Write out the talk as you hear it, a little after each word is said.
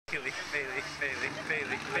Bailey, Bailey, Bailey,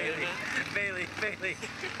 Bailey, Bailey, Bailey, Bailey.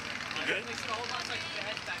 You good?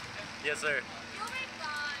 Yes, sir. You'll be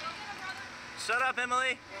fine. Shut up,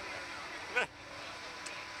 Emily.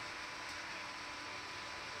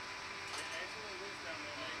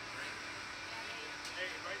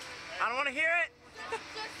 I don't want to hear it.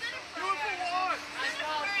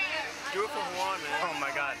 Do it for Juan, man. Oh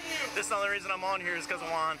my God. This is the only reason I'm on here is because of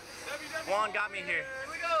Juan. Juan got me here.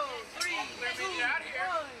 Here we go. 3, 2, 1.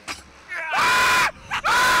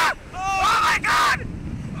 Oh my God!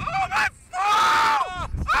 Oh my! Oh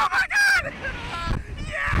my God!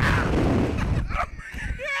 Yeah!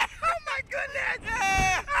 Oh my goodness!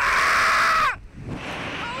 Ah!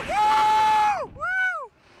 Woo!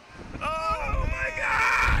 Woo! Oh my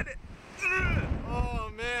God! Oh,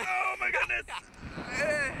 man. Oh my goodness!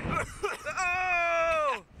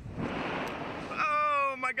 Oh!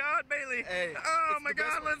 Oh my God, Bailey! Hey, oh it's my the best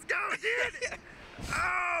God, one. let's go, dude!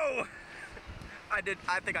 Oh!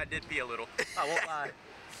 I think I did pee a little. I won't lie.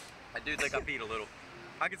 I do think I peed a little.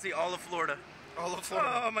 I can see all of Florida. All of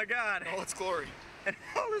Florida. Oh my God! All its glory. And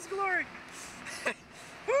all its glory.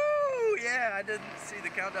 Woo! Yeah, I didn't see the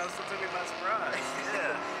countdown, so it took me by surprise.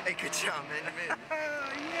 Yeah. Hey, good job, man. You made it.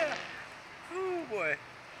 Yeah. Oh boy.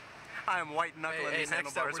 I am white knuckling these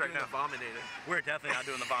next up, handlebars we're right doing now. the Vominator. We're definitely not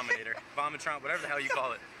doing the Vominator. Vomitron, whatever the hell you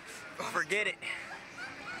call it. Forget it.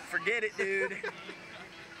 Forget it, dude.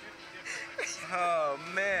 Oh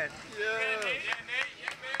man. Yeah.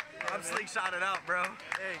 I'm slingshotted out, bro.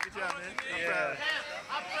 Hey, good job, man. Yeah.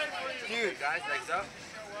 Dude, guys, legs up.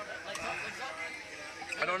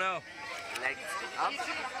 I don't know. Legs up.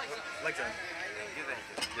 Legs up.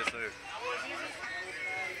 Yes, sir.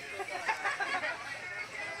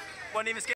 Wasn't even scared.